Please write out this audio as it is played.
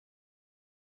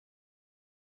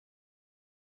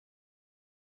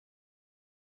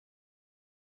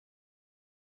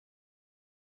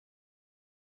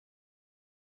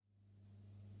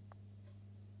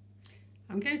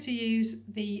I'm going to use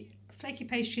the flaky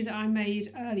pastry that I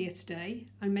made earlier today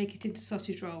and make it into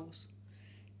sausage rolls.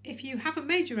 If you haven't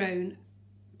made your own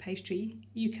pastry,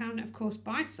 you can of course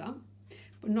buy some,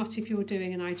 but not if you're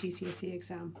doing an IGCSE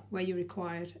exam where you're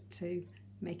required to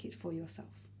make it for yourself.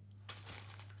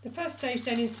 The first stage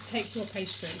then is to take your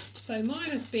pastry. So mine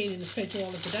has been in the fridge all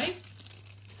of the day,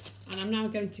 and I'm now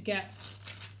going to get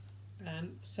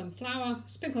some flour,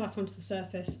 sprinkle that onto the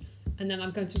surface, and then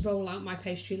I'm going to roll out my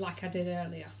pastry like I did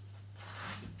earlier.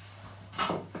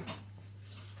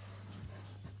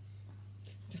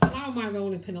 To flour my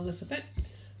rolling pin a little bit,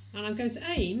 and I'm going to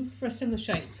aim for a similar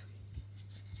shape.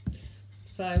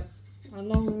 So a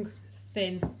long,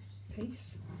 thin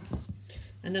piece,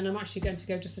 and then I'm actually going to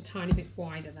go just a tiny bit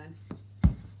wider then.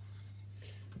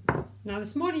 Now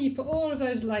this morning you put all of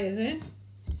those layers in,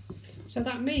 so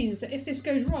that means that if this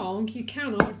goes wrong, you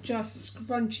cannot just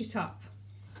scrunch it up.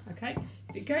 Okay,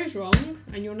 if it goes wrong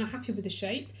and you're not happy with the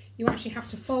shape, you actually have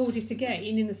to fold it again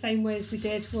in the same way as we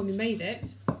did when we made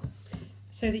it,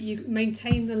 so that you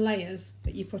maintain the layers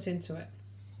that you put into it.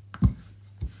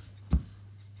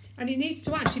 And it needs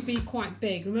to actually be quite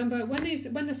big. Remember,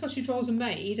 when the sausage rolls are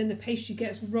made and the pastry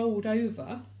gets rolled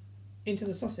over into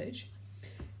the sausage,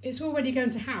 it's already going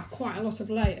to have quite a lot of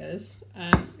layers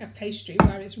of pastry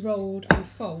where it's rolled and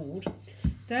fold.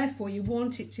 Therefore, you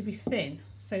want it to be thin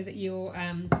so that you're,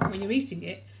 when you're eating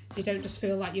it, you don't just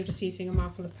feel like you're just eating a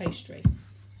mouthful of pastry.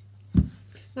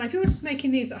 Now, if you're just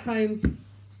making these at home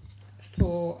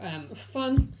for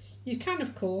fun, you can,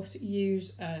 of course,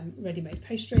 use ready-made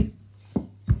pastry.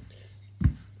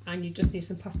 And you just need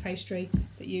some puff pastry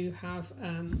that you have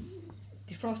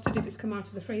defrosted if it's come out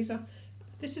of the freezer.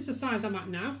 This is the size I'm at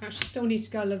now. I actually still need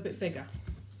to go a little bit bigger,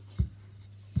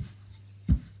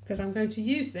 because I'm going to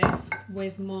use this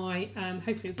with my,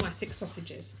 hopefully with my 6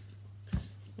 sausages.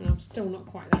 And I'm still not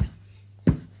quite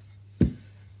there.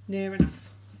 Near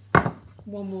enough.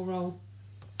 One more roll.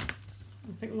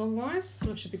 I think long-wise,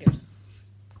 that should be good.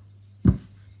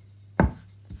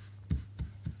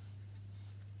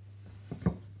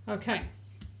 Okay,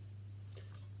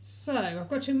 so I've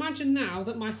got to imagine now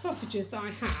that my sausages that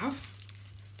I have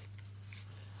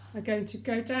are going to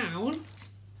go down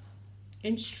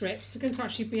in strips. They're going to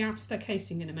actually be out of their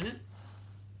casing in a minute.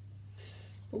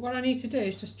 But what I need to do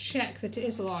is just check that it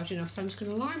is large enough. So I'm just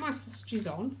going to line my sausages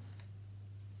on,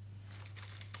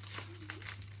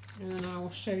 and then I will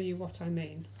show you what I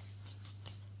mean.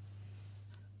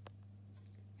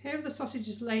 Here are the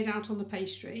sausages laid out on the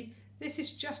pastry. This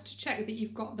is just to check that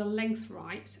you've got the length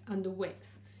right and the width,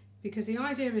 because the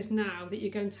idea is now that you're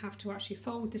going to have to actually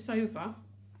fold this over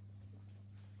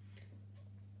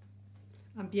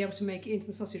and be able to make it into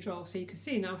the sausage roll. So you can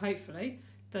see now, hopefully,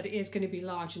 that it is going to be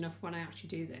large enough when I actually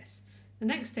do this. The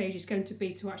next stage is going to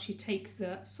be to actually take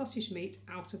the sausage meat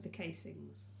out of the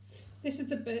casings. This is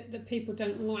the bit that people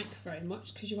don't like very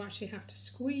much, because you actually have to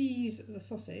squeeze the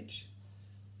sausage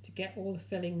to get all the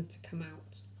filling to come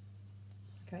out.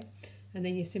 Okay, and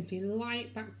then you simply lie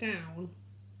it back down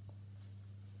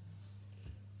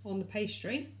on the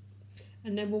pastry,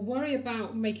 and then we'll worry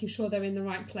about making sure they're in the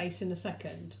right place in a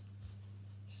second.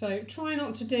 So try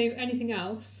not to do anything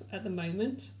else at the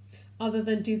moment other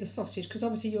than do the sausage, because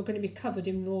obviously you're going to be covered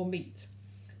in raw meat,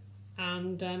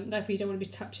 and therefore you don't want to be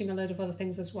touching a load of other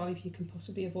things as well if you can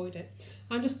possibly avoid it.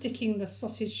 I'm just sticking the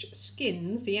sausage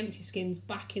skins, the empty skins,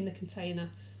 back in the container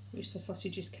which the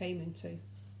sausages came into.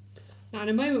 Now in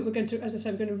a moment we're going to, as I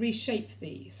said, we're going to reshape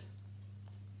these.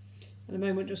 At the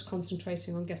moment just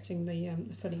concentrating on getting the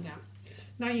filling out.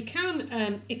 Now you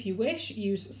can, if you wish,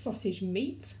 use sausage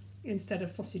meat instead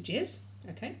of sausages,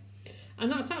 okay?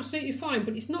 And that's absolutely fine,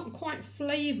 but it's not quite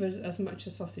flavoured as much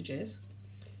as sausages.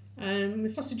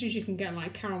 With sausages you can get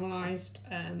like caramelised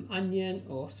onion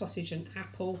or sausage and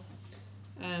apple.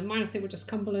 Mine I think were just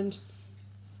Cumberland.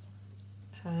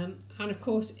 And of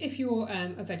course, if you're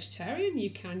a vegetarian, you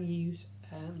can use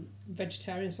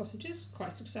vegetarian sausages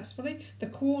quite successfully. The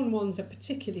Quorn ones are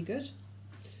particularly good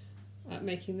at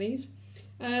making these.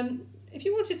 If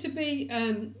you wanted to be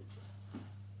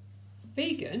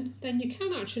vegan, then you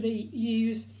can actually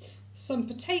use some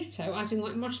potato, as in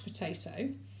like mashed potato,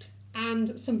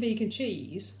 and some vegan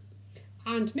cheese,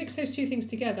 and mix those two things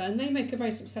together, and they make a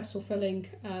very successful filling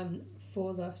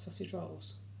for the sausage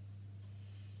rolls.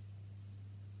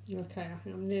 Okay, I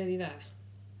think I'm nearly there.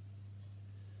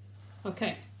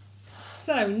 Okay,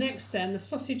 so next then, the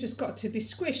sausage has got to be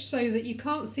squished so that you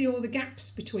can't see all the gaps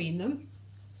between them.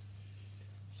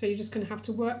 So you're just going to have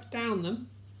to work down them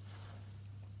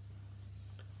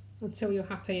until you're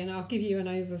happy, and I'll give you an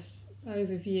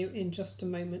overview in just a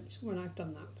moment when I've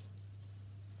done that.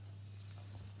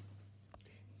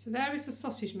 So there is the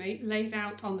sausage meat laid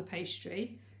out on the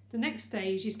pastry. The next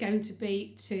stage is going to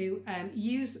be to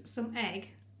use some egg,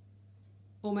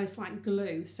 almost like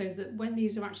glue, so that when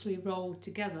these are actually rolled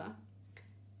together,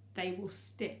 they will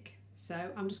stick. So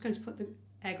I'm just going to put the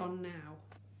egg on now.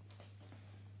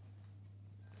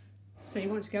 So you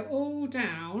want to go all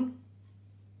down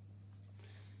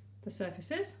the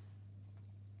surfaces.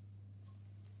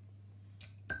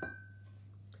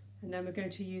 And then we're going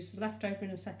to use the leftover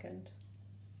in a second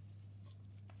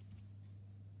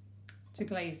to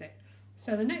glaze it.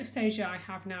 So the next stage I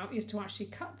have now is to actually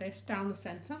cut this down the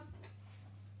centre.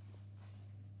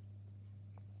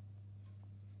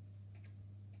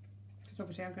 Because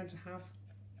obviously I'm going to have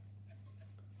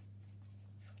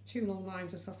 2 long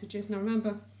lines of sausages. Now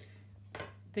remember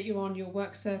that you're on your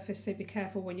work surface, so be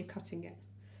careful when you're cutting it.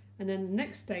 And then the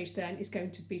next stage then is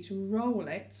going to be to roll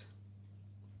it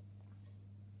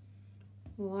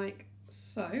like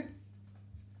so.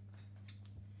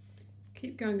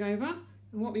 Keep going over,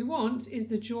 and what we want is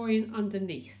the join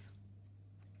underneath.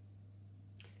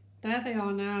 There they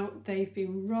are now, they've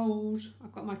been rolled.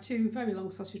 I've got my 2 very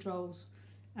long sausage rolls,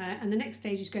 and the next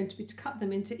stage is going to be to cut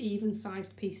them into even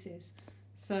sized pieces.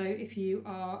 So if you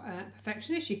are a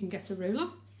perfectionist, you can get a ruler.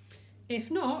 If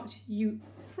not, you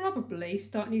probably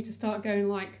need to start going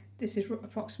like, this is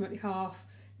approximately half,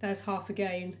 there's half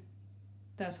again,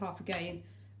 there's half again,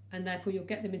 and therefore you'll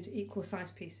get them into equal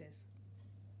sized pieces.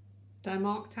 They're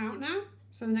marked out now,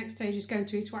 so the next stage is going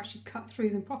to be to actually cut through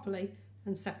them properly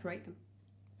and separate them.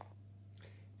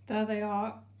 There they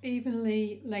are,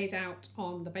 evenly laid out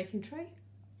on the baking tray,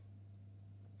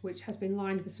 which has been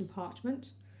lined with some parchment.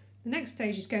 The next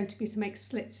stage is going to be to make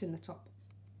slits in the top.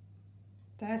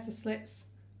 There's the slits,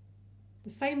 the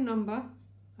same number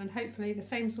and hopefully the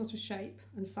same sort of shape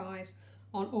and size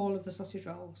on all of the sausage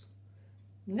rolls.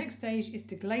 The next stage is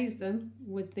to glaze them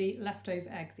with the leftover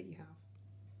egg that you have.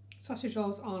 Sausage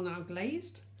rolls are now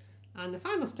glazed, and the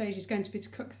final stage is going to be to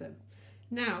cook them.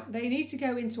 Now they need to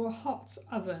go into a hot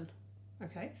oven.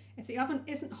 Okay, if the oven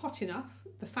isn't hot enough,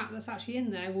 the fat that's actually in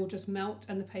there will just melt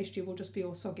and the pastry will just be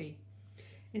all soggy.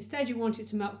 Instead you want it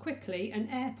to melt quickly and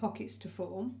air pockets to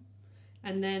form,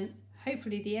 and then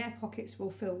hopefully the air pockets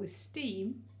will fill with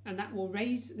steam, and that will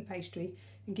raise the pastry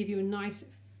and give you a nice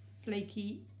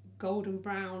flaky golden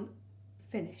brown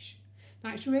finish.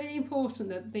 Now it's really important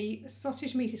that the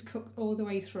sausage meat is cooked all the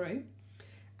way through,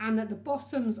 and that the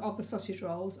bottoms of the sausage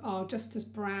rolls are just as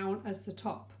brown as the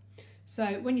top.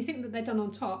 So when you think that they're done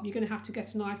on top, you're going to have to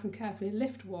get a knife and carefully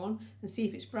lift one and see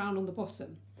if it's brown on the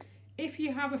bottom. If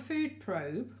you have a food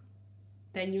probe,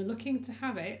 then you're looking to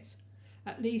have it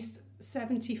at least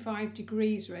 75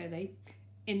 degrees really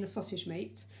in the sausage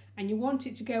meat, and you want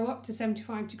it to go up to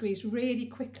 75 degrees really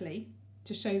quickly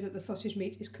to show that the sausage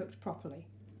meat is cooked properly.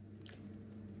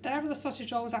 There are the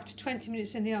sausage rolls after 20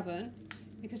 minutes in the oven.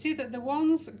 You can see that the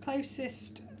ones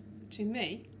closest to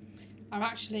me are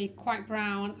actually quite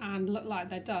brown and look like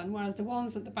they're done, whereas the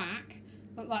ones at the back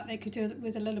look like they could do it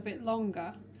with a little bit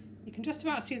longer. You can just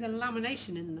about see the lamination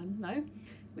in them though,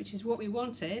 which is what we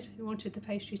wanted. We wanted the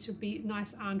pastry to be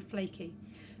nice and flaky.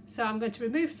 So I'm going to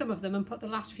remove some of them and put the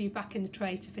last few back in the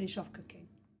tray to finish off cooking.